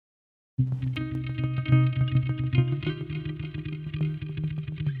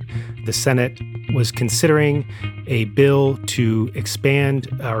The Senate was considering a bill to expand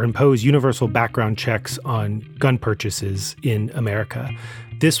or impose universal background checks on gun purchases in America.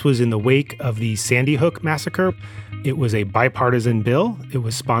 This was in the wake of the Sandy Hook massacre. It was a bipartisan bill. It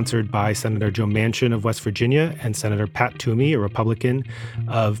was sponsored by Senator Joe Manchin of West Virginia and Senator Pat Toomey, a Republican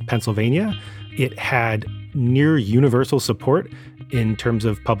of Pennsylvania. It had near universal support in terms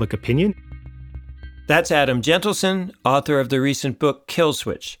of public opinion. That's Adam Gentleson, author of the recent book Kill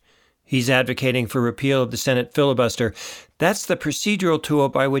Switch. He's advocating for repeal of the Senate filibuster. That's the procedural tool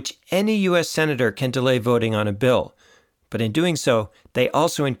by which any U.S. senator can delay voting on a bill. But in doing so, they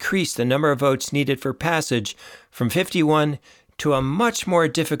also increase the number of votes needed for passage from 51 to a much more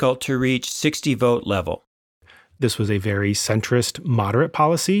difficult-to-reach 60-vote level. This was a very centrist, moderate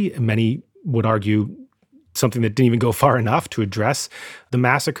policy. Many would argue something that didn't even go far enough to address the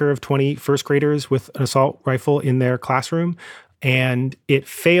massacre of 20 first graders with an assault rifle in their classroom. And it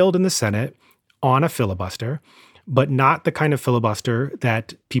failed in the Senate on a filibuster, but not the kind of filibuster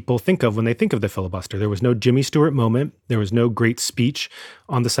that people think of when they think of the filibuster. There was no Jimmy Stewart moment. There was no great speech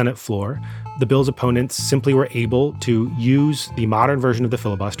on the Senate floor. The bill's opponents simply were able to use the modern version of the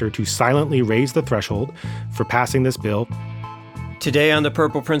filibuster to silently raise the threshold for passing this bill. Today on The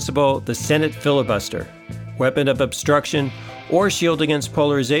Purple Principle, the Senate filibuster, weapon of obstruction or shield against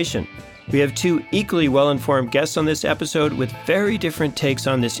polarization. We have two equally well-informed guests on this episode with very different takes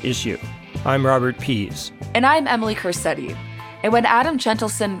on this issue. I'm Robert Pease. And I'm Emily Corsetti. And when Adam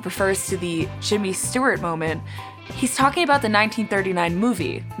Gentleson refers to the Jimmy Stewart moment, he's talking about the 1939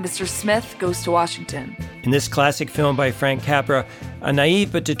 movie, Mr. Smith Goes to Washington. In this classic film by Frank Capra, a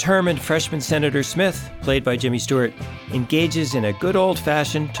naive but determined freshman Senator Smith, played by Jimmy Stewart, engages in a good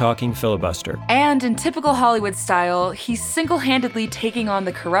old-fashioned talking filibuster. And in typical Hollywood style, he's single-handedly taking on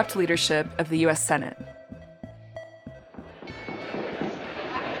the corrupt leadership of the U.S. Senate.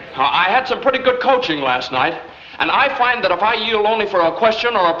 I had some pretty good coaching last night, and I find that if I yield only for a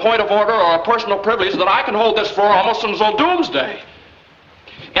question or a point of order or a personal privilege, that I can hold this floor almost until doomsday.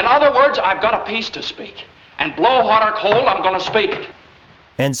 In other words, I've got a piece to speak, and blow hot or cold, I'm going to speak it.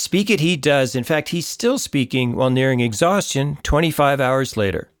 And speak it he does. In fact, he's still speaking while nearing exhaustion 25 hours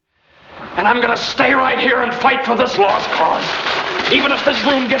later. And I'm going to stay right here and fight for this lost cause, even if this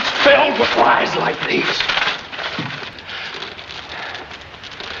room gets filled with lies like these.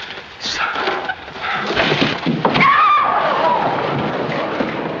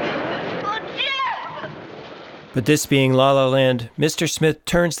 But this being La La Land, Mr. Smith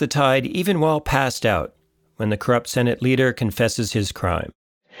turns the tide even while passed out, when the corrupt Senate leader confesses his crime.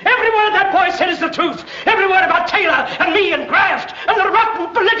 Every word that boy said is the truth. Every word about Taylor and me and Graft and the rotten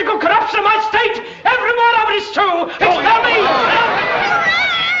political corruption of my state. Every word of it is true. It's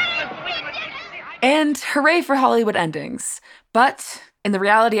me. And hooray for Hollywood endings. But in the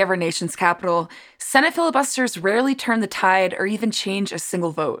reality of our nation's capital, Senate filibusters rarely turn the tide or even change a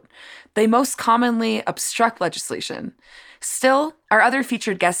single vote. They most commonly obstruct legislation. Still, our other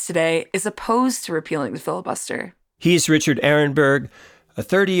featured guest today is opposed to repealing the filibuster. He's Richard Ehrenberg, a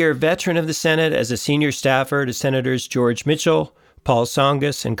 30-year veteran of the Senate as a senior staffer to Senators George Mitchell, Paul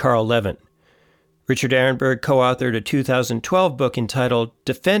Tsongas, and Carl Levin. Richard Ehrenberg co-authored a 2012 book entitled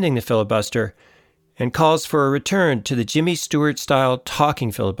Defending the Filibuster and calls for a return to the Jimmy Stewart-style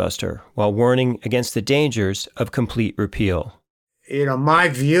talking filibuster while warning against the dangers of complete repeal. My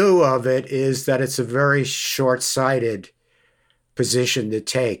view of it is that it's a very short-sighted position to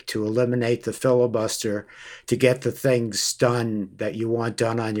take, to eliminate the filibuster, to get the things done that you want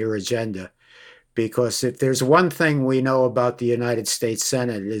done on your agenda. Because if there's one thing we know about the United States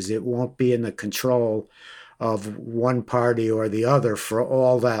Senate is it won't be in the control of one party or the other for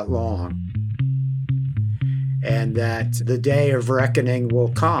all that long. And that the day of reckoning will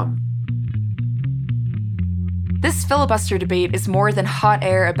come. This filibuster debate is more than hot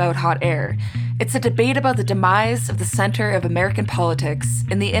air about hot air. It's a debate about the demise of the center of American politics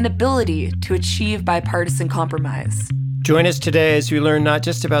and the inability to achieve bipartisan compromise. Join us today as we learn not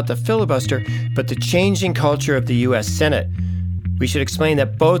just about the filibuster, but the changing culture of the U.S. Senate. We should explain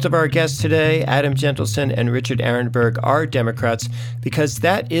that both of our guests today, Adam Gentleson and Richard Ehrenberg, are Democrats because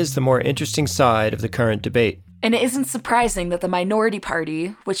that is the more interesting side of the current debate. And it isn't surprising that the minority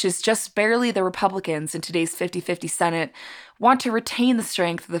party, which is just barely the Republicans in today's 50-50 Senate, want to retain the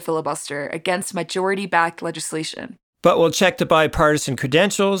strength of the filibuster against majority-backed legislation. But we'll check the bipartisan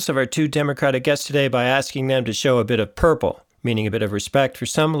credentials of our two Democratic guests today by asking them to show a bit of purple, meaning a bit of respect for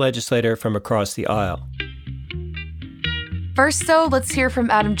some legislator from across the aisle. First, though, let's hear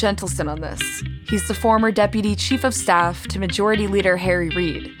from Adam Gentleson on this. He's the former Deputy Chief of Staff to Majority Leader Harry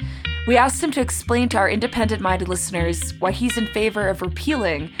Reid. We asked him to explain to our independent-minded listeners why he's in favor of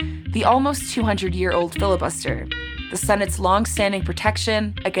repealing the almost 200-year-old filibuster, the Senate's long-standing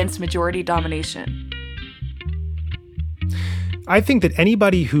protection against majority domination. I think that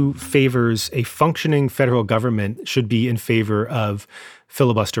anybody who favors a functioning federal government should be in favor of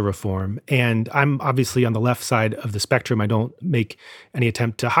filibuster reform. And I'm obviously on the left side of the spectrum. I don't make any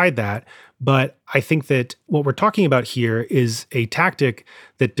attempt to hide that. But I think that what we're talking about here is a tactic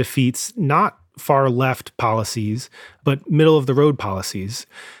that defeats not far left policies, but middle of the road policies.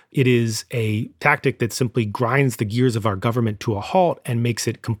 It is a tactic that simply grinds the gears of our government to a halt and makes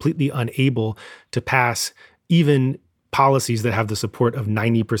it completely unable to pass even policies that have the support of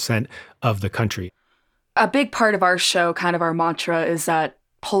 90% of the country. A big part of our show, kind of our mantra, is that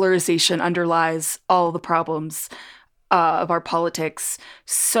polarization underlies all the problems of our politics.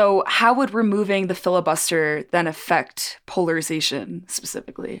 So how would removing the filibuster then affect polarization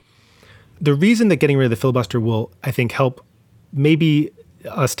specifically? The reason that getting rid of the filibuster will, I think, help maybe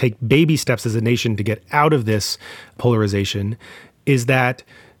us take baby steps as a nation to get out of this polarization is that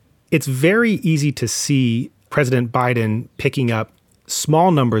it's very easy to see President Biden picking up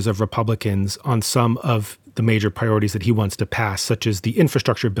small numbers of Republicans on some of the major priorities that he wants to pass, such as the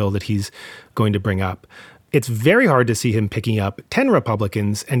infrastructure bill that he's going to bring up. It's very hard to see him picking up 10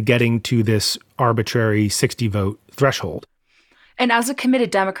 Republicans and getting to this arbitrary 60-vote threshold. And as a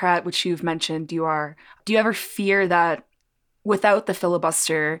committed Democrat, which you've mentioned do you ever fear that without the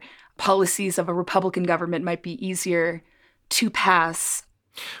filibuster, policies of a Republican government might be easier to pass?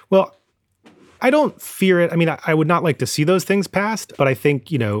 Well, I don't fear it. I mean, I would not like to see those things passed, but I think,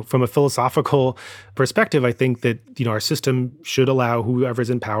 from a philosophical perspective, I think that, our system should allow whoever's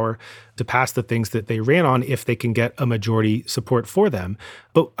in power to pass the things that they ran on if they can get a majority support for them.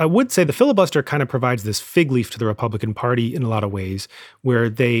 But I would say the filibuster kind of provides this fig leaf to the Republican Party in a lot of ways, where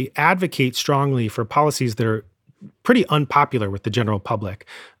they advocate strongly for policies that are pretty unpopular with the general public,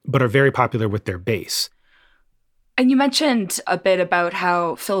 but are very popular with their base. And you mentioned a bit about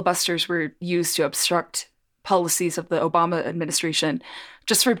how filibusters were used to obstruct policies of the Obama administration.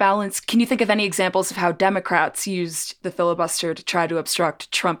 Just for balance, can you think of any examples of how Democrats used the filibuster to try to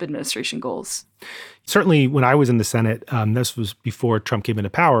obstruct Trump administration goals? Certainly when I was in the Senate, this was before Trump came into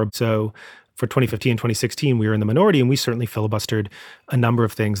power. So for 2015 and 2016, we were in the minority, and we certainly filibustered a number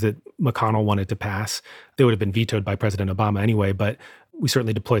of things that McConnell wanted to pass. They would have been vetoed by President Obama anyway, but we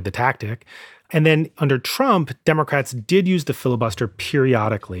certainly deployed the tactic. And then under Trump, Democrats did use the filibuster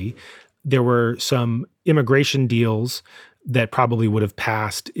periodically. There were some immigration deals that probably would have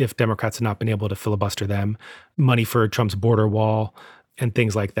passed if Democrats had not been able to filibuster them, money for Trump's border wall and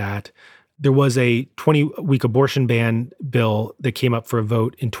things like that. There was a 20-week abortion ban bill that came up for a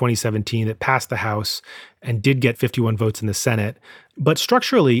vote in 2017 that passed the House and did get 51 votes in the Senate. But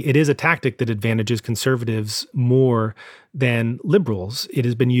structurally, it is a tactic that advantages conservatives more than liberals. It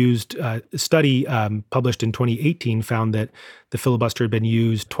has been used, a study published in 2018 found that the filibuster had been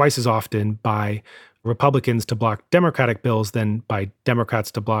used twice as often by Republicans to block Democratic bills than by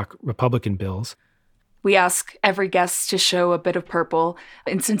Democrats to block Republican bills. We ask every guest to show a bit of purple.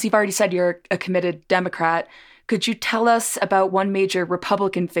 And since you've already said you're a committed Democrat, could you tell us about one major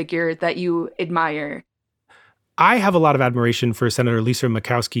Republican figure that you admire? I have a lot of admiration for Senator Lisa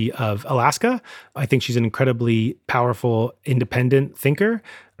Murkowski of Alaska. I think she's an incredibly powerful, independent thinker.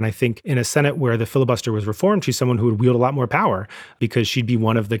 And I think in a Senate where the filibuster was reformed, she's someone who would wield a lot more power because she'd be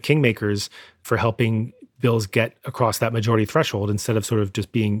one of the kingmakers for helping bills get across that majority threshold instead of sort of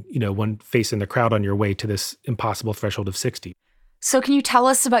just being, one face in the crowd on your way to this impossible threshold of 60. So can you tell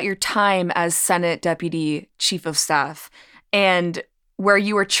us about your time as Senate Deputy Chief of Staff and where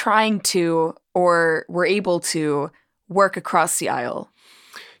you were trying to or were able to work across the aisle?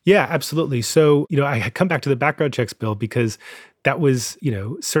 Yeah, absolutely. So, I come back to the background checks bill because that was,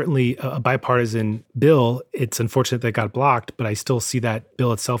 certainly a bipartisan bill. It's unfortunate that it got blocked, but I still see that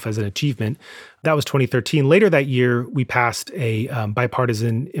bill itself as an achievement. That was 2013. Later that year, we passed a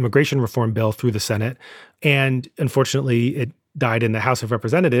bipartisan immigration reform bill through the Senate. And unfortunately, it died in the House of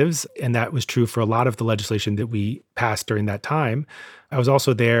Representatives. And that was true for a lot of the legislation that we passed during that time. I was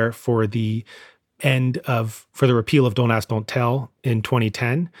also there for the repeal of Don't Ask, Don't Tell in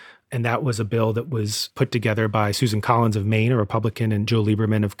 2010. And that was a bill that was put together by Susan Collins of Maine, a Republican, and Joe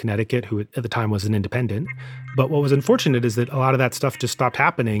Lieberman of Connecticut, who at the time was an independent. But what was unfortunate is that a lot of that stuff just stopped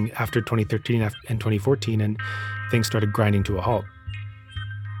happening after 2013 and 2014, and things started grinding to a halt.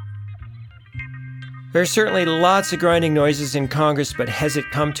 There are certainly lots of grinding noises in Congress, but has it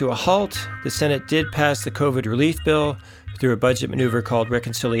come to a halt? The Senate did pass the COVID relief bill through a budget maneuver called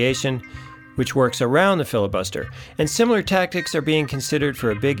reconciliation. which works around the filibuster, and similar tactics are being considered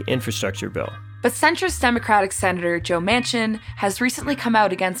for a big infrastructure bill. But centrist Democratic Senator Joe Manchin has recently come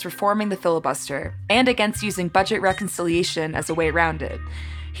out against reforming the filibuster and against using budget reconciliation as a way around it.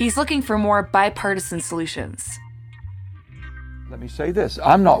 He's looking for more bipartisan solutions. Let me say this.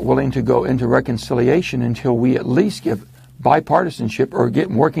 I'm not willing to go into reconciliation until we at least give bipartisanship or get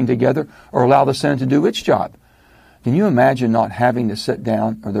working together or allow the Senate to do its job. Can you imagine not having to sit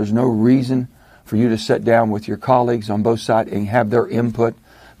down, or there's no reason for you to sit down with your colleagues on both sides and have their input?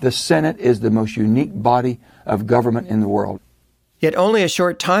 The Senate is the most unique body of government in the world. Yet only a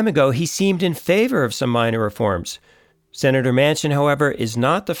short time ago, he seemed in favor of some minor reforms. Senator Manchin, however, is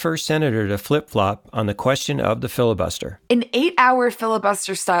not the first senator to flip-flop on the question of the filibuster. An 8-hour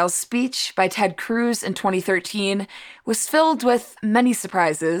filibuster-style speech by Ted Cruz in 2013 was filled with many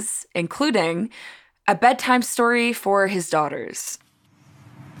surprises, including a bedtime story for his daughters.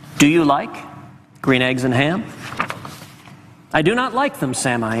 Do you like green eggs and ham? I do not like them,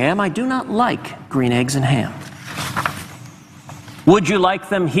 Sam I am. I do not like green eggs and ham. Would you like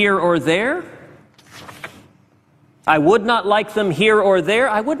them here or there? I would not like them here or there.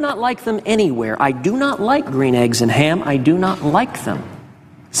 I would not like them anywhere. I do not like green eggs and ham. I do not like them,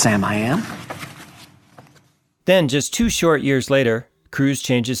 Sam I am. Then, just 2 short years later, Cruz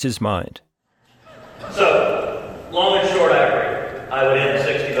changes his mind. So, long and short, I agree. I would end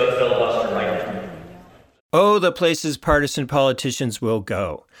the 60-vote filibuster right now. Oh, the places partisan politicians will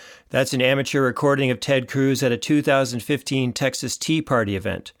go. That's an amateur recording of Ted Cruz at a 2015 Texas Tea Party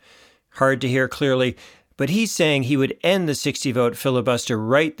event. Hard to hear clearly, but he's saying he would end the 60-vote filibuster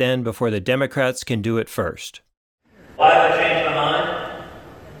right then before the Democrats can do it first. Why have I changed my mind?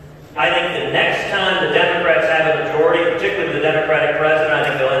 I think the next time the Democrats have a majority, particularly the Democratic president, I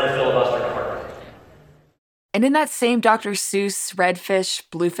think they'll end the filibuster quicker. And in that same Dr. Seuss, redfish,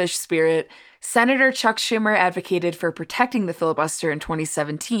 bluefish spirit, Senator Chuck Schumer advocated for protecting the filibuster in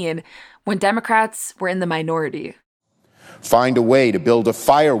 2017 when Democrats were in the minority. Find a way to build a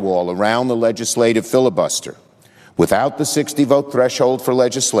firewall around the legislative filibuster. Without the 60-vote threshold for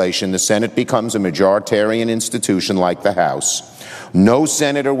legislation, the Senate becomes a majoritarian institution like the House. No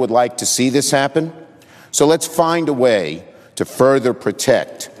senator would like to see this happen, so let's find a way to further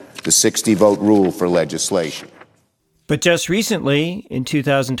protect the 60-vote rule for legislation. But just recently, in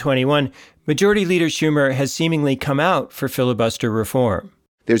 2021, Majority Leader Schumer has seemingly come out for filibuster reform.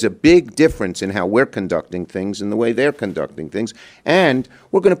 There's a big difference in how we're conducting things and the way they're conducting things, and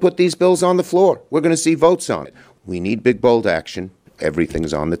we're going to put these bills on the floor. We're going to see votes on it. We need big, bold action.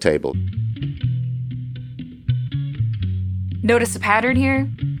 Everything's on the table. Notice a pattern here?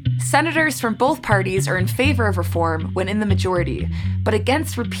 Senators from both parties are in favor of reform when in the majority, but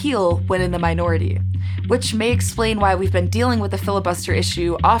against repeal when in the minority, which may explain why we've been dealing with the filibuster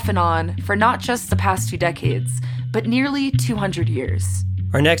issue off and on for not just the past 2 decades, but nearly 200 years.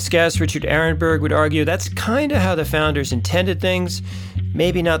 Our next guest, Richard Ehrenberg, would argue that's kind of how the founders intended things.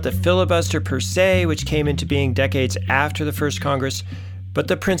 Maybe not the filibuster per se, which came into being decades after the first Congress, but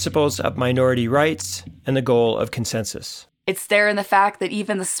the principles of minority rights and the goal of consensus. It's there in the fact that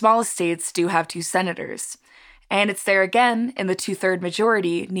even the smallest states do have 2 senators. And it's there again in the 2/3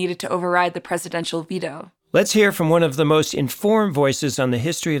 majority needed to override the presidential veto. Let's hear from one of the most informed voices on the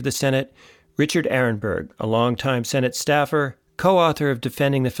history of the Senate, Richard Ehrenberg, a longtime Senate staffer, co-author of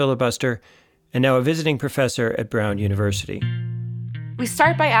Defending the Filibuster, and now a visiting professor at Brown University. We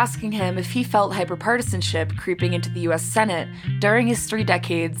start by asking him if he felt hyperpartisanship creeping into the U.S. Senate during his 3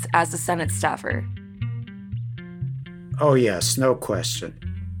 decades as a Senate staffer. Oh, yes, no question.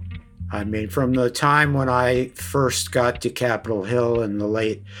 I mean, from the time when I first got to Capitol Hill in the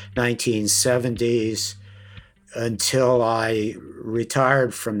late 1970s until I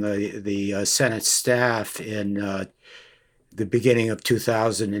retired from the Senate staff in the beginning of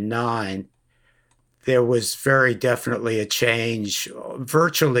 2009, there was very definitely a change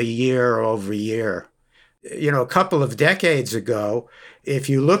virtually year over year. You know, a couple of decades ago, if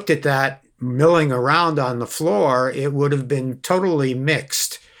you looked at that milling around on the floor, it would have been totally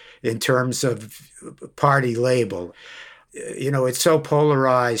mixed in terms of party label. You know, it's so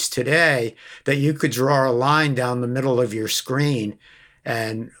polarized today that you could draw a line down the middle of your screen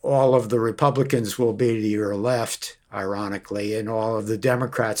and all of the Republicans will be to your left, ironically, and all of the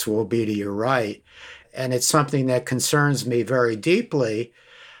Democrats will be to your right. And it's something that concerns me very deeply.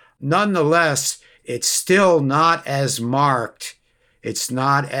 Nonetheless, it's still not as marked. It's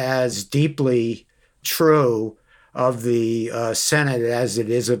not as deeply true of the Senate as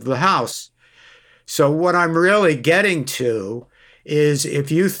it is of the House. So what I'm really getting to is if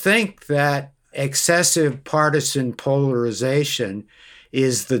you think that excessive partisan polarization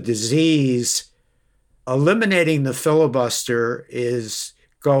is the disease. Eliminating the filibuster is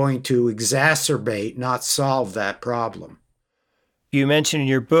going to exacerbate, not solve that problem. You mentioned in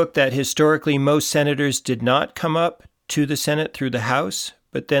your book that historically most senators did not come up to the Senate through the House,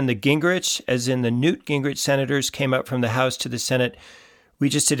 but then the Gingrich, as in the Newt Gingrich senators, came up from the House to the Senate. We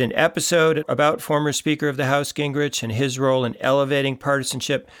just did an episode about former Speaker of the House Gingrich and his role in elevating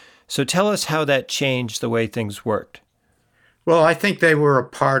partisanship. So tell us how that changed the way things worked. Well, I think they were a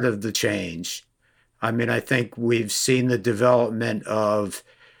part of the change. I mean, I think we've seen the development of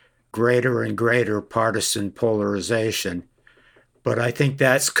greater and greater partisan polarization, but I think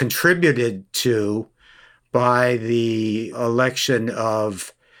that's contributed to by the election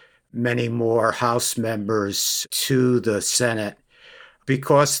of many more House members to the Senate,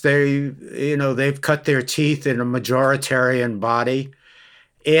 because they've cut their teeth in a majoritarian body,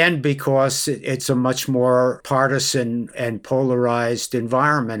 and because it's a much more partisan and polarized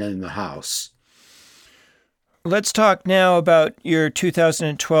environment in the House. Let's talk now about your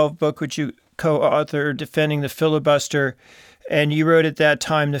 2012 book, which you co-authored, Defending the Filibuster. And you wrote at that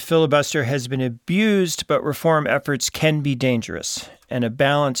time, the filibuster has been abused, but reform efforts can be dangerous, and a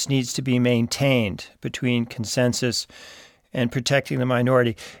balance needs to be maintained between consensus and protecting the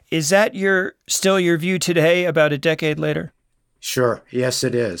minority. Is that still your view today, about a decade later? Sure. Yes,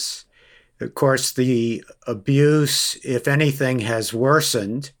 it is. Of course, the abuse, if anything, has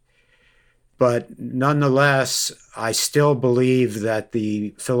worsened. But nonetheless, I still believe that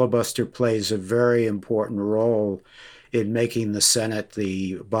the filibuster plays a very important role in making the Senate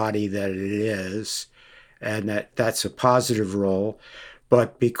the body that it is, and that's a positive role.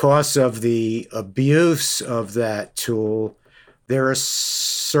 But because of the abuse of that tool, there are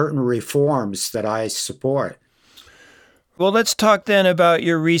certain reforms that I support. Well, let's talk then about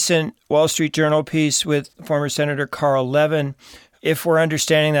your recent Wall Street Journal piece with former Senator Carl Levin. If we're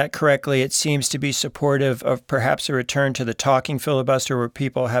understanding that correctly, it seems to be supportive of perhaps a return to the talking filibuster, where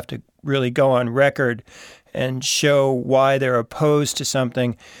people have to really go on record and show why they're opposed to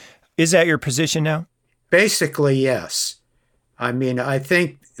something. Is that your position now? Basically, yes. I mean, I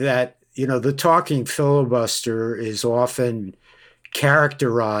think that, the talking filibuster is often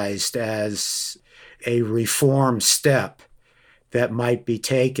characterized as a reform step that might be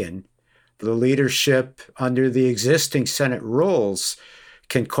taken. The leadership under the existing Senate rules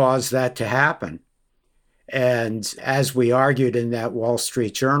can cause that to happen. And as we argued in that Wall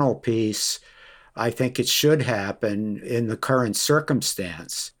Street Journal piece, I think it should happen in the current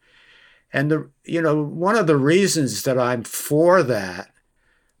circumstance. And one of the reasons that I'm for that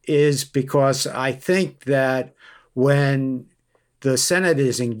is because I think that when the Senate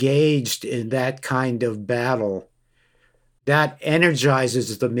is engaged in that kind of battle, that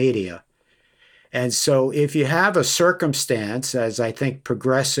energizes the media. And so if you have a circumstance, as I think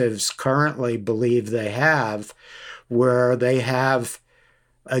progressives currently believe they have, where they have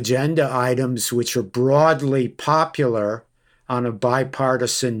agenda items which are broadly popular on a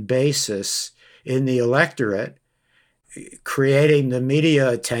bipartisan basis in the electorate, creating the media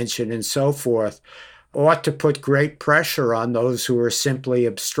attention and so forth, ought to put great pressure on those who are simply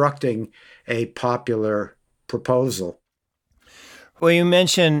obstructing a popular proposal. Well, you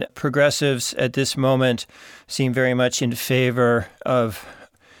mentioned progressives at this moment seem very much in favor of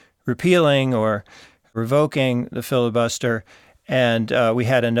repealing or revoking the filibuster. And we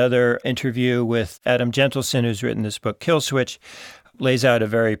had another interview with Adam Gentleson, who's written this book, Kill Switch, lays out a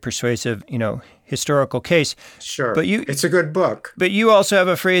very persuasive, historical case. Sure. But it's a good book. But you also have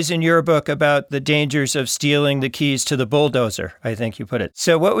a phrase in your book about the dangers of stealing the keys to the bulldozer, I think you put it.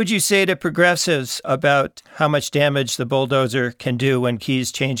 So what would you say to progressives about how much damage the bulldozer can do when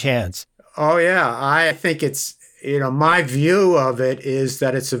keys change hands? Oh, yeah. I think it's, my view of it is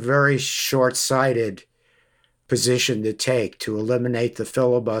that it's a very short-sighted position to take, to eliminate the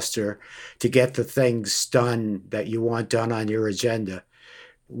filibuster, to get the things done that you want done on your agenda.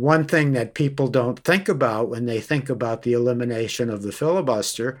 One thing that people don't think about when they think about the elimination of the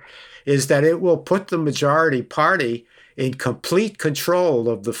filibuster is that it will put the majority party in complete control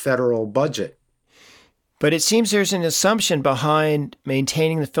of the federal budget. But it seems there's an assumption behind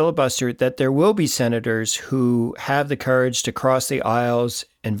maintaining the filibuster that there will be senators who have the courage to cross the aisles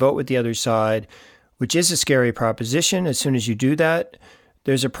and vote with the other side, which is a scary proposition. As soon as you do that,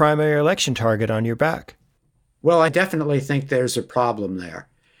 there's a primary election target on your back. Well, I definitely think there's a problem there.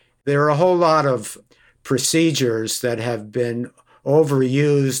 There are a whole lot of procedures that have been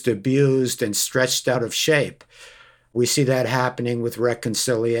overused, abused, and stretched out of shape. We see that happening with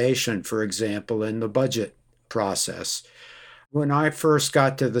reconciliation, for example, in the budget process. When I first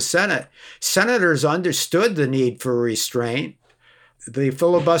got to the Senate, senators understood the need for restraint. the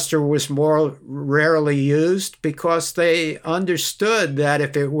filibuster was more rarely used because they understood that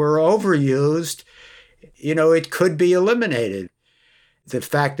if it were overused, it could be eliminated. The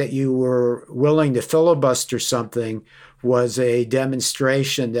fact that you were willing to filibuster something was a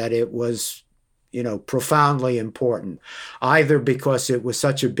demonstration that it was, profoundly important, either because it was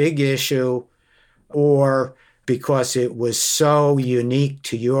such a big issue or because it was so unique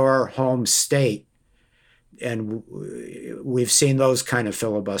to your home state. And we've seen those kind of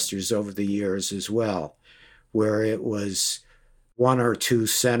filibusters over the years as well, where it was one or two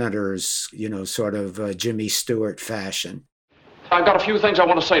senators, sort of Jimmy Stewart fashion. I've got a few things I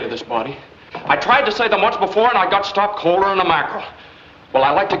want to say to this body. I tried to say them once before and I got stopped colder than a mackerel. Well,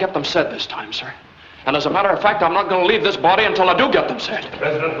 I like to get them said this time, sir. And as a matter of fact, I'm not going to leave this body until I do get them said.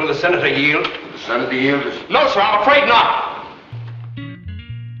 President, will the senator yield? The senator yield? No, sir, I'm afraid not.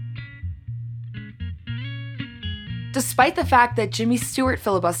 Despite the fact that Jimmy Stewart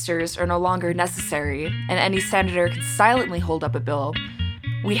filibusters are no longer necessary and any senator can silently hold up a bill,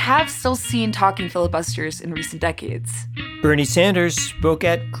 we have still seen talking filibusters in recent decades. Bernie Sanders spoke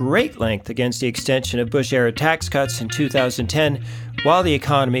at great length against the extension of Bush-era tax cuts in 2010 while the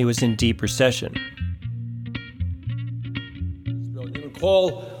economy was in deep recession. You can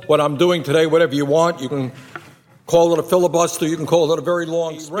call what I'm doing today whatever you want. You can call it a filibuster. You can call it a very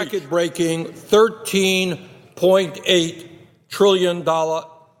long, record-breaking $13.8 trillion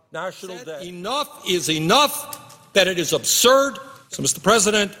national debt. Enough is enough, that it is absurd. So, Mr.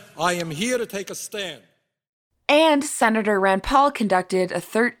 President, I am here to take a stand. And Senator Rand Paul conducted a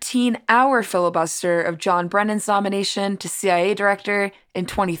 13-hour filibuster of John Brennan's nomination to CIA director in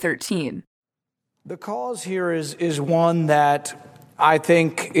 2013. The cause here is one that I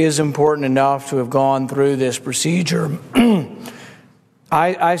think is important enough to have gone through this procedure.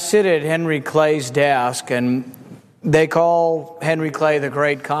 I sit at Henry Clay's desk, and they call Henry Clay the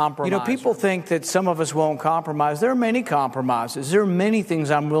great compromiser. People think that some of us won't compromise. There are many compromises. There are many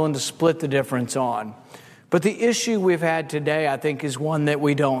things I'm willing to split the difference on. But the issue we've had today, I think, is one that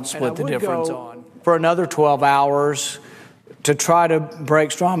we don't split the difference on. For another 12 hours to try to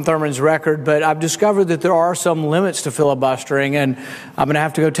break Strom Thurmond's record, but I've discovered that there are some limits to filibustering, and I'm going to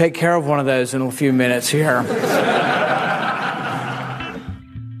have to go take care of one of those in a few minutes here.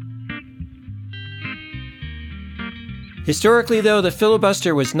 Historically, though, the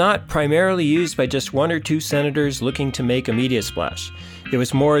filibuster was not primarily used by just one or two senators looking to make a media splash. It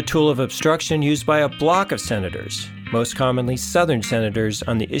was more a tool of obstruction used by a block of senators, most commonly Southern senators,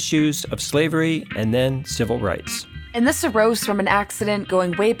 on the issues of slavery and then civil rights. And this arose from an accident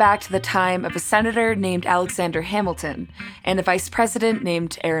going way back to the time of a senator named Alexander Hamilton and a vice president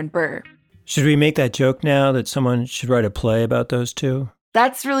named Aaron Burr. Should we make that joke now that someone should write a play about those two?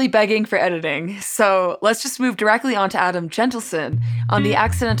 That's really begging for editing, so let's just move directly on to Adam Gentleson on the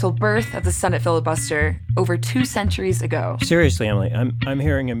accidental birth of the Senate filibuster over 2 centuries ago. Seriously, Emily, I'm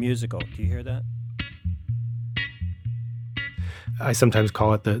hearing a musical. Do you hear that? I sometimes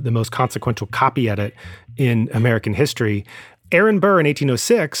call it the most consequential copy edit in American history. Aaron Burr in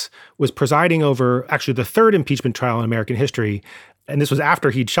 1806 was presiding over actually the third impeachment trial in American history. And this was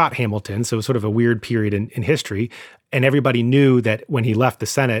after he'd shot Hamilton, so it was sort of a weird period in history. And everybody knew that when he left the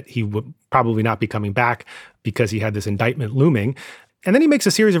Senate, he would probably not be coming back because he had this indictment looming. And then he makes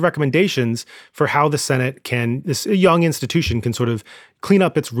a series of recommendations for how the Senate this young institution can sort of clean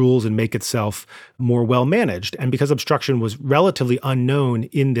up its rules and make itself more well-managed. And because obstruction was relatively unknown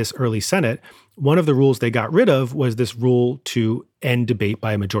in this early Senate, one of the rules they got rid of was this rule to end debate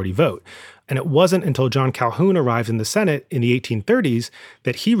by a majority vote. And it wasn't until John Calhoun arrives in the Senate in the 1830s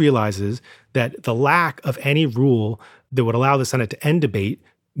that he realizes that the lack of any rule that would allow the Senate to end debate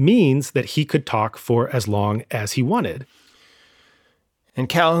means that he could talk for as long as he wanted. And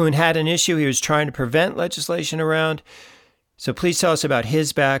Calhoun had an issue he was trying to prevent legislation around. So please tell us about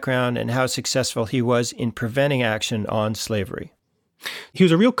his background and how successful he was in preventing action on slavery. He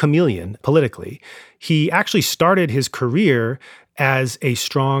was a real chameleon politically. He actually started his career as a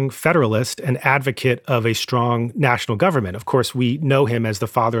strong Federalist and advocate of a strong national government. Of course, we know him as the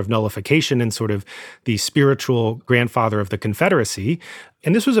father of nullification and sort of the spiritual grandfather of the Confederacy.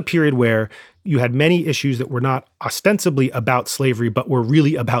 And this was a period where you had many issues that were not ostensibly about slavery, but were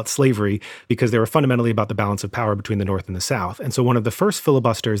really about slavery because they were fundamentally about the balance of power between the North and the South. And so one of the first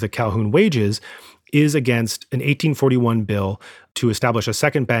filibusters that Calhoun wages is against an 1841 bill to establish a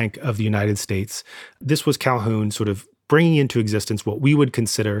second bank of the United States. This was Calhoun sort of bringing into existence what we would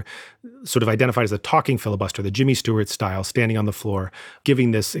consider sort of identified as a talking filibuster, the Jimmy Stewart style, standing on the floor,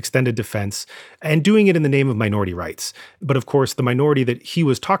 giving this extended defense, and doing it in the name of minority rights. But of course, the minority that he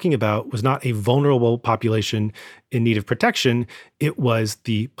was talking about was not a vulnerable population in need of protection. It was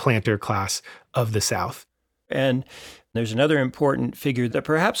the planter class of the South. And there's another important figure that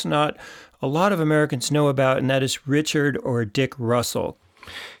perhaps not a lot of Americans know about, and that is Richard or Dick Russell.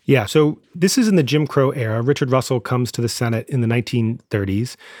 Yeah, so this is in the Jim Crow era. Richard Russell comes to the Senate in the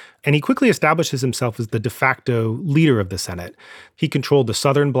 1930s, and he quickly establishes himself as the de facto leader of the Senate. He controlled the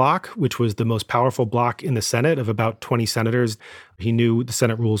Southern bloc, which was the most powerful bloc in the Senate of about 20 senators. He knew the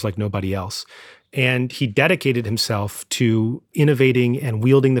Senate rules like nobody else. And he dedicated himself to innovating and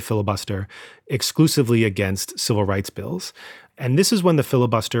wielding the filibuster exclusively against civil rights bills. And this is when the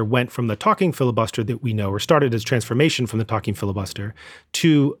filibuster went from the talking filibuster that we know, or started as transformation from the talking filibuster,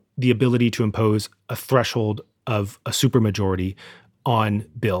 to the ability to impose a threshold of a supermajority on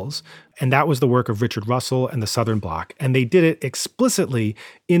bills. And that was the work of Richard Russell and the Southern Bloc. And they did it explicitly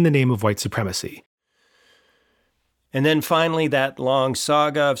in the name of white supremacy. And then finally, that long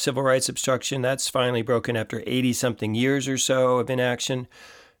saga of civil rights obstruction, that's finally broken after 80-something years or so of inaction.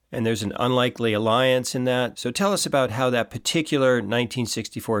 And there's an unlikely alliance in that. So tell us about how that particular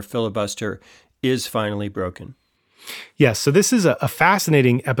 1964 filibuster is finally broken. Yes, so this is a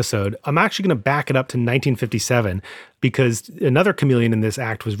fascinating episode. I'm actually going to back it up to 1957 because another chameleon in this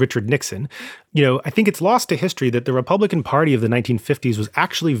act was Richard Nixon. You know, I think it's lost to history that the Republican Party of the 1950s was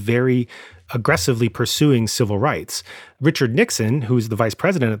actually very aggressively pursuing civil rights. Richard Nixon, who was the vice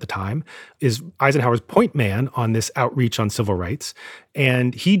president at the time, is Eisenhower's point man on this outreach on civil rights.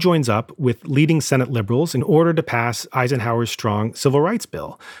 And he joins up with leading Senate liberals in order to pass Eisenhower's strong civil rights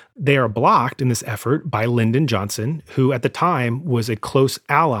bill. They are blocked in this effort by Lyndon Johnson, who at the time was a close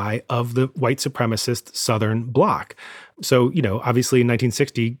ally of the white supremacist Southern Bloc. So, you know, obviously in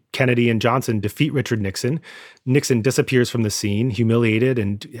 1960, Kennedy and Johnson defeat Richard Nixon. Nixon disappears from the scene, humiliated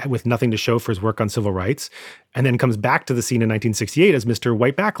and with nothing to show for his work on civil rights, and then comes back to the scene in 1968 as Mr.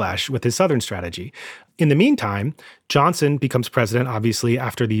 White Backlash with his Southern strategy. In the meantime, Johnson becomes president, obviously,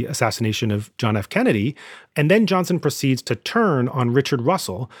 after the assassination of John F. Kennedy, and then Johnson proceeds to turn on Richard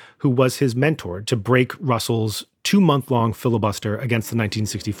Russell, who was his mentor, to break Russell's 2-month-long filibuster against the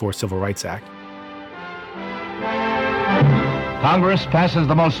 1964 Civil Rights Act. Congress passes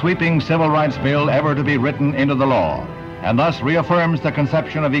the most sweeping civil rights bill ever to be written into the law, and thus reaffirms the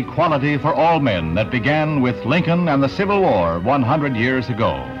conception of equality for all men that began with Lincoln and the Civil War 100 years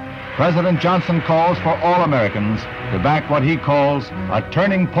ago. President Johnson calls for all Americans to back what he calls a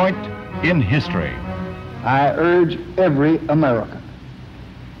turning point in history. I urge every American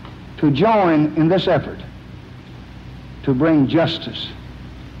to join in this effort to bring justice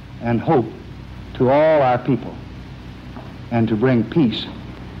and hope to all our people, and to bring peace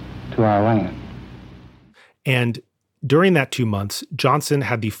to our land. And during that 2 months, Johnson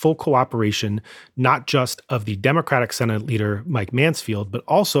had the full cooperation, not just of the Democratic Senate leader, Mike Mansfield, but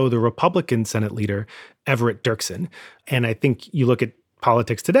also the Republican Senate leader, Everett Dirksen. And I think you look at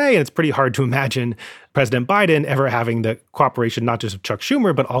politics today, and it's pretty hard to imagine President Biden ever having the cooperation, not just of Chuck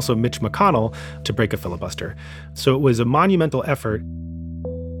Schumer, but also Mitch McConnell to break a filibuster. So it was a monumental effort.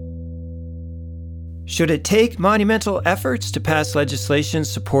 Should it take monumental efforts to pass legislation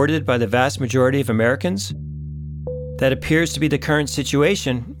supported by the vast majority of Americans? That appears to be the current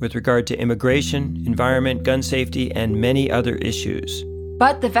situation with regard to immigration, environment, gun safety, and many other issues.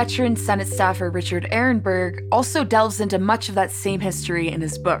 But the veteran Senate staffer Richard Ehrenberg also delves into much of that same history in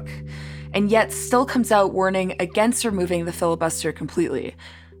his book, and yet still comes out warning against removing the filibuster completely.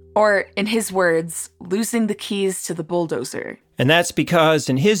 Or, in his words, losing the keys to the bulldozer. And that's because,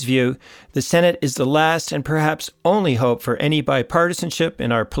 in his view, the Senate is the last and perhaps only hope for any bipartisanship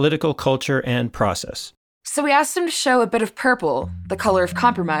in our political culture and process. So we asked him to show a bit of purple, the color of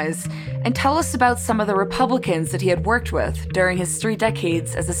compromise, and tell us about some of the Republicans that he had worked with during his 3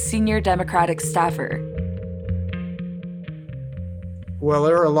 decades as a senior Democratic staffer. Well,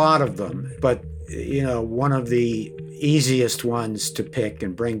 there are a lot of them, but, you know, one of the easiest ones to pick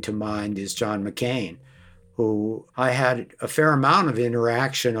and bring to mind is John McCain, who I had a fair amount of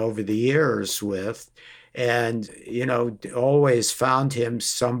interaction over the years with, and, you know, always found him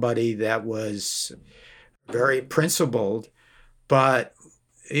somebody that was very principled. But,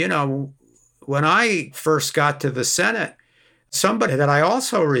 you know, when I first got to the Senate, somebody that I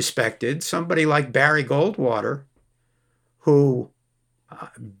also respected, somebody like Barry Goldwater, who,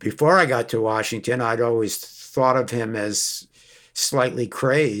 before I got to Washington, I'd always thought of him as slightly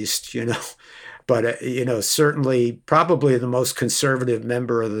crazed, you know, but, you know, certainly probably the most conservative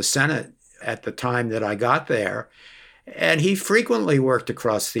member of the Senate at the time that I got there. And he frequently worked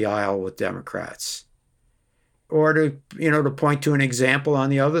across the aisle with Democrats. Or to point to an example on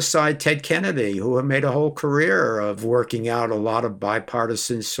the other side, Ted Kennedy, who had made a whole career of working out a lot of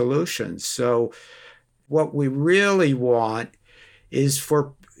bipartisan solutions. So what we really want is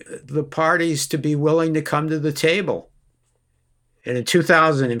for the parties to be willing to come to the table. And in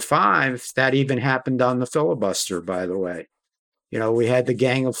 2005, that even happened on the filibuster, by the way. We had the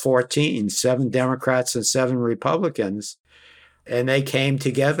Gang of 14, 7 Democrats and 7 Republicans, and they came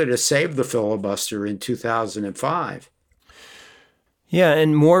together to save the filibuster in 2005. Yeah,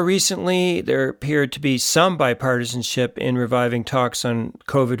 and more recently, there appeared to be some bipartisanship in reviving talks on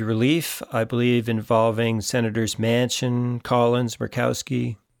COVID relief, I believe involving Senators Manchin, Collins,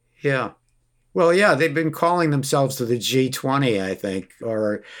 Murkowski. Yeah. Well, yeah, they've been calling themselves the G20, I think,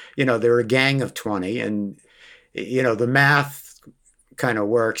 or, they're a gang of 20, and, the math kind of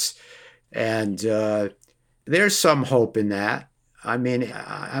works, and there's some hope in that. I mean,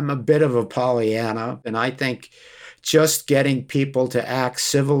 I'm a bit of a Pollyanna, and I think just getting people to act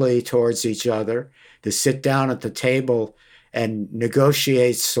civilly towards each other, to sit down at the table and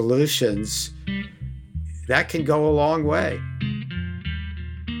negotiate solutions, that can go a long way.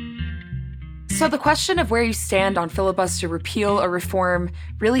 So the question of where you stand on filibuster repeal or reform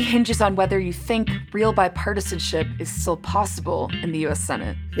really hinges on whether you think real bipartisanship is still possible in the U.S.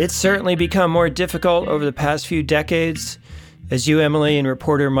 Senate. It's certainly become more difficult over the past few decades, as you, Emily, and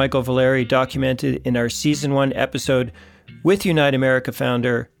reporter Michael Valeri documented in our Season 1 episode with Unite America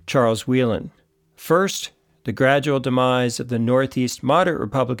founder Charles Whelan. First, the gradual demise of the Northeast moderate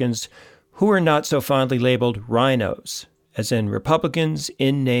Republicans who were not so fondly labeled rhinos, as in Republicans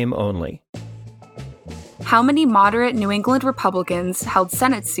in name only. How many moderate New England Republicans held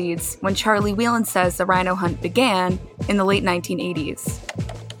Senate seats when Charlie Whelan says the rhino hunt began in the late 1980s?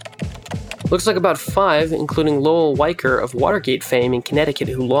 Looks like about 5, including Lowell Weicker of Watergate fame in Connecticut,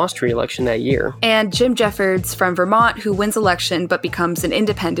 who lost re-election that year. And Jim Jeffords from Vermont, who wins election but becomes an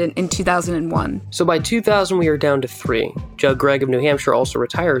independent in 2001. So by 2000, we are down to 3. Judd Gregg of New Hampshire also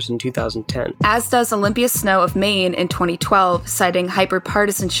retires in 2010. As does Olympia Snowe of Maine in 2012, citing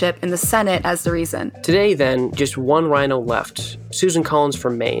hyperpartisanship in the Senate as the reason. Today, then, just 1 rhino left, Susan Collins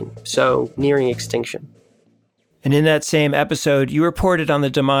from Maine, so nearing extinction. And in that same episode, you reported on the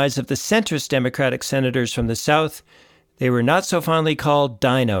demise of the centrist Democratic senators from the South. They were not so fondly called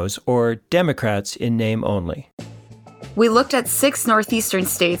dinos, or Democrats in name only. We looked at 6 northeastern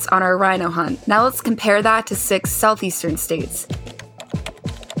states on our rhino hunt. Now let's compare that to 6 southeastern states.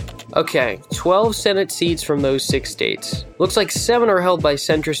 Okay, 12 Senate seats from those 6 states. Looks like 7 are held by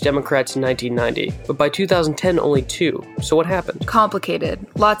centrist Democrats in 1990, but by 2010 only 2. So what happened? Complicated.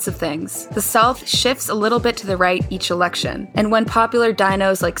 Lots of things. The South shifts a little bit to the right each election. And when popular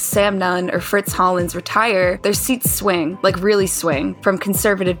dinos like Sam Nunn or Fritz Hollins retire, their seats swing, like really swing, from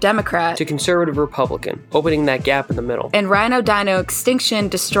conservative Democrat to conservative Republican, opening that gap in the middle. And rhino dino extinction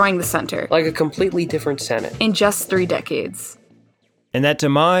destroying the center. Like a completely different Senate. In just 3 decades. And that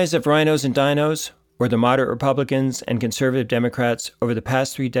demise of rhinos and dinos, or the moderate Republicans and conservative Democrats over the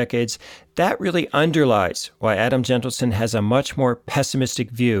past 3 decades, that really underlies why Adam Gentleson has a much more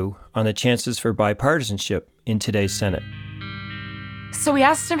pessimistic view on the chances for bipartisanship in today's Senate. So we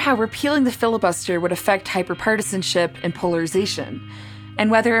asked him how repealing the filibuster would affect hyperpartisanship and polarization,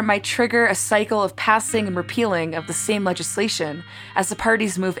 and whether it might trigger a cycle of passing and repealing of the same legislation as the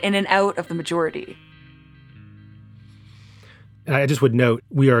parties move in and out of the majority. And I just would note,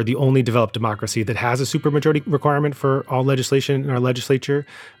 we are the only developed democracy that has a supermajority requirement for all legislation in our legislature.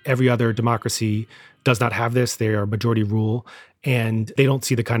 Every other democracy does not have this. They are majority rule, and they don't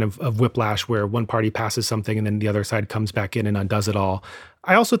see the kind of whiplash where one party passes something and then the other side comes back in and undoes it all.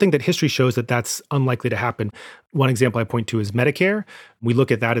 I also think that history shows that that's unlikely to happen. One example I point to is Medicare. We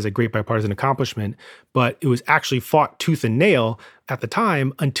look at that as a great bipartisan accomplishment, but it was actually fought tooth and nail at the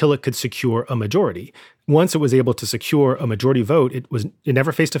time until it could secure a majority. Once it was able to secure a majority vote, it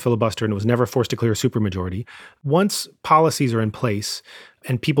never faced a filibuster and it was never forced to clear a supermajority. Once policies are in place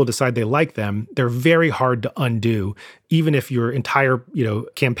and people decide they like them, they're very hard to undo, even if your entire,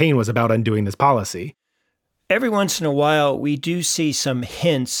 campaign was about undoing this policy. Every once in a while, we do see some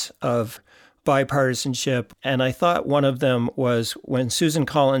hints of bipartisanship, and I thought one of them was when Susan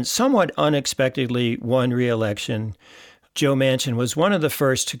Collins somewhat unexpectedly won re-election. Joe Manchin was one of the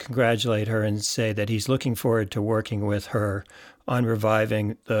first to congratulate her and say that he's looking forward to working with her on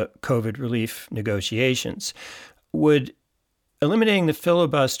reviving the COVID relief negotiations. Would eliminating the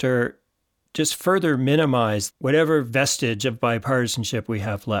filibuster just further minimize whatever vestige of bipartisanship we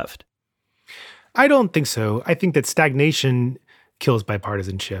have left? I don't think so. I think that stagnation kills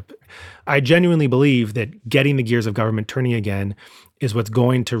bipartisanship. I genuinely believe that getting the gears of government turning again is what's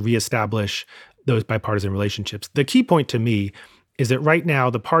going to reestablish those bipartisan relationships. The key point to me is that right now,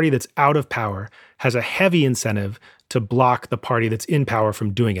 the party that's out of power has a heavy incentive to block the party that's in power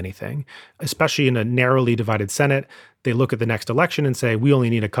from doing anything, especially in a narrowly divided Senate. They look at the next election and say, we only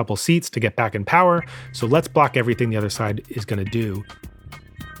need a couple seats to get back in power, so let's block everything the other side is going to do.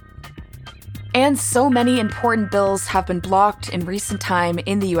 And so many important bills have been blocked in recent time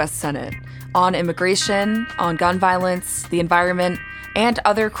in the U.S. Senate on immigration, on gun violence, the environment, and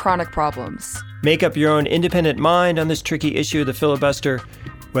other chronic problems. Make up your own independent mind on this tricky issue of the filibuster,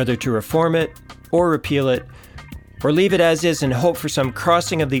 whether to reform it or repeal it, or leave it as is and hope for some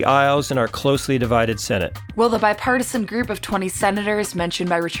crossing of the aisles in our closely divided Senate. Will the bipartisan group of 20 senators mentioned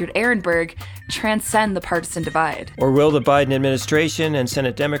by Richard Ehrenberg transcend the partisan divide? Or will the Biden administration and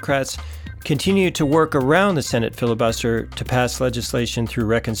Senate Democrats continue to work around the Senate filibuster to pass legislation through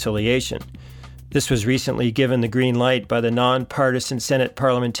reconciliation? This was recently given the green light by the nonpartisan Senate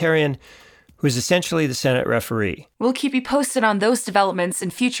parliamentarian who is essentially the Senate referee. We'll keep you posted on those developments in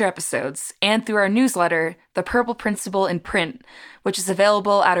future episodes and through our newsletter, The Purple Principle in Print, which is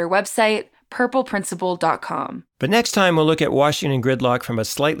available at our website, purpleprinciple.com. But next time, we'll look at Washington gridlock from a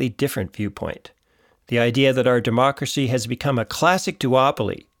slightly different viewpoint. The idea that our democracy has become a classic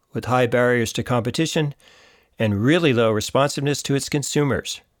duopoly with high barriers to competition and really low responsiveness to its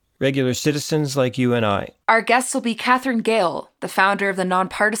consumers, regular citizens like you and I. Our guests will be Catherine Gale, the founder of the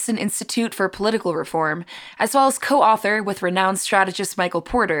Nonpartisan Institute for Political Reform, as well as co-author with renowned strategist Michael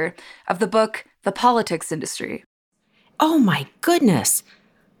Porter of the book The Politics Industry. Oh my goodness,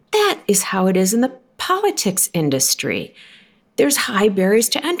 that is how it is in the politics industry. There's high barriers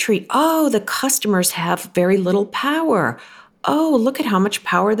to entry. Oh, the customers have very little power. Oh, look at how much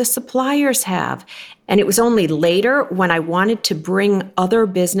power the suppliers have. And it was only later when I wanted to bring other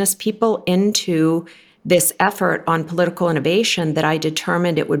business people into this effort on political innovation that I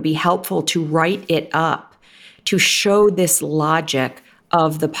determined it would be helpful to write it up, to show this logic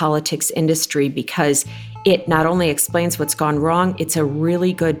of the politics industry, because it not only explains what's gone wrong, it's a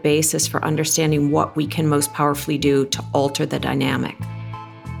really good basis for understanding what we can most powerfully do to alter the dynamic.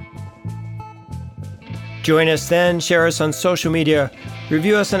 Join us then, share us on social media,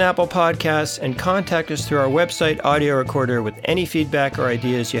 review us on Apple Podcasts, and contact us through our website audio recorder with any feedback or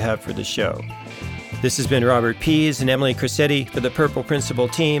ideas you have for the show. This has been Robert Pease and Emily Crissetti for the Purple Principle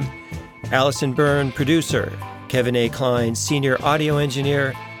team, Allison Byrne, producer, Kevin A. Klein, senior audio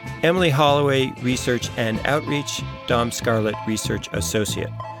engineer, Emily Holloway, research and outreach, Dom Scarlett, research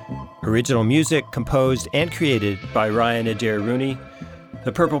associate. Original music composed and created by Ryan Adair Rooney.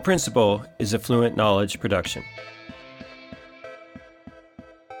 The Purple Principle is a Fluent Knowledge production.